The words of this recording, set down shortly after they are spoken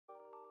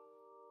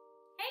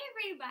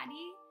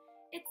everybody!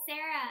 It's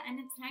Sarah,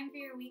 and it's time for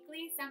your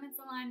weekly Summit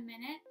Salon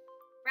Minute,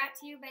 brought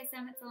to you by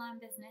Summit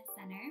Salon Business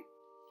Center.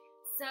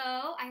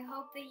 So, I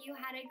hope that you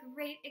had a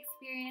great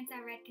experience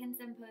at Redken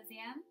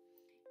Symposium.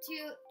 To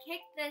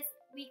kick this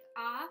week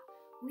off,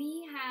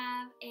 we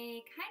have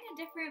a kind of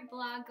different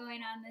blog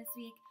going on this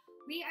week.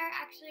 We are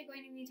actually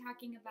going to be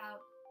talking about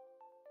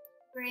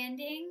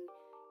branding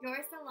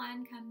your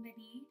salon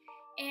company.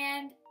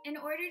 And in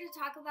order to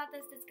talk about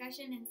this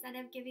discussion, instead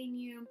of giving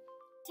you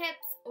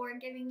tips or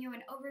giving you an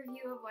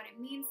overview of what it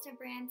means to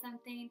brand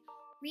something,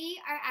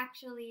 we are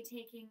actually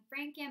taking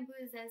Frank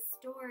Gambuza's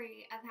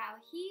story of how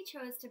he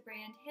chose to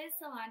brand his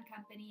salon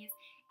companies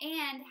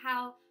and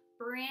how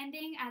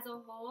branding as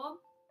a whole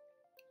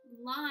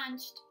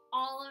launched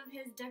all of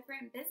his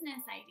different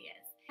business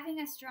ideas.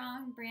 Having a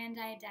strong brand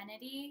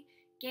identity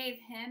gave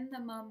him the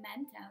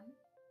momentum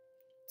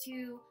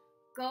to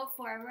go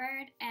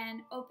forward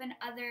and open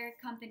other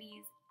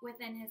companies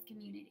within his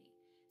community.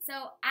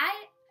 So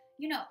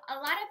a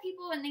lot of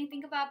people, when they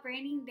think about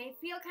branding, they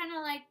feel kind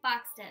of like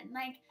boxed in.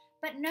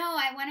 But no,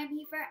 I want to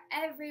be for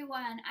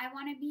everyone. I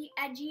want to be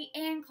edgy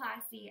and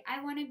classy.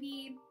 I want to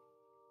be,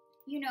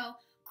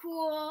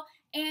 cool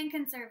and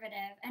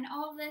conservative and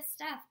all this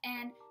stuff.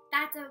 And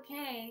that's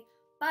okay.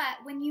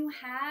 But when you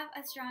have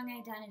a strong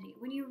identity,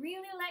 when you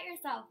really let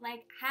yourself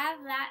have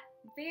that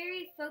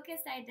very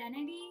focused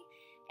identity,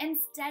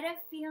 instead of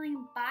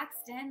feeling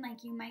boxed in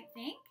like you might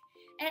think,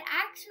 it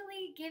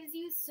actually gives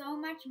you so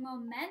much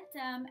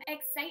momentum,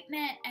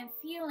 excitement, and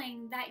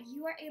feeling that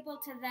you are able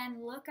to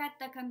then look at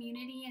the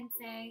community and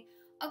say,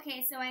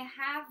 okay, so I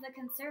have the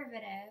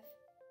conservative.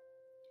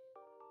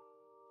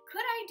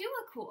 Could I do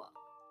a cool?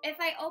 If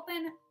I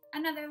open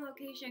another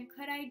location,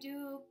 could I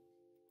do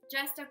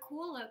just a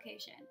cool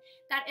location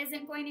that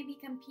isn't going to be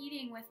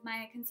competing with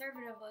my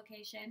conservative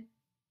location?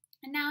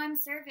 And now I'm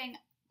serving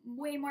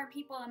way more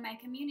people in my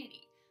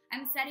community.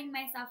 I'm setting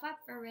myself up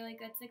for really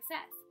good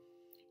success.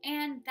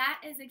 And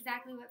that is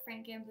exactly what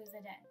Frank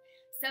Gambuza did.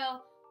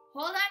 So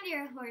hold on to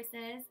your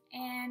horses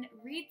and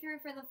read through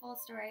for the full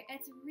story.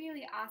 It's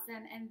really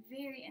awesome and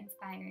very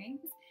inspiring.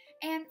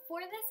 And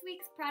for this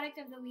week's product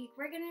of the week,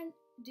 we're going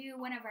to do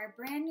one of our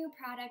brand new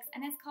products,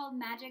 and it's called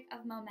Magic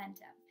of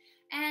Momentum.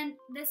 And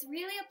this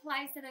really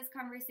applies to this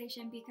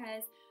conversation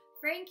because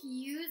Frank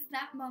used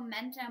that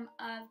momentum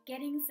of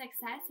getting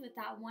success with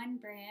that one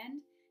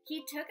brand.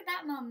 He took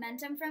that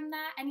momentum from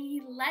that and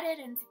he let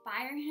it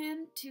inspire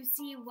him to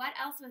see what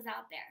else was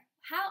out there.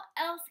 How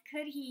else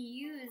could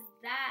he use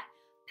that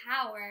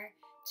power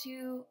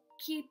to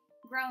keep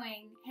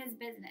growing his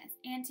business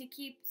and to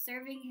keep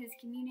serving his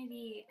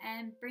community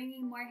and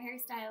bringing more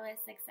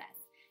hairstylist success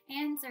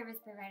and service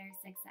provider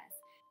success?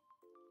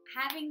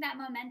 Having that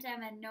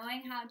momentum and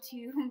knowing how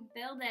to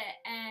build it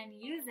and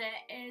use it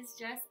is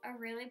just a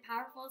really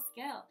powerful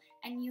skill,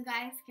 and you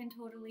guys can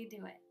totally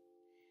do it.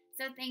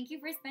 So thank you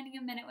for spending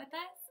a minute with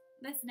us.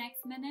 This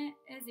next minute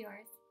is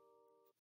yours.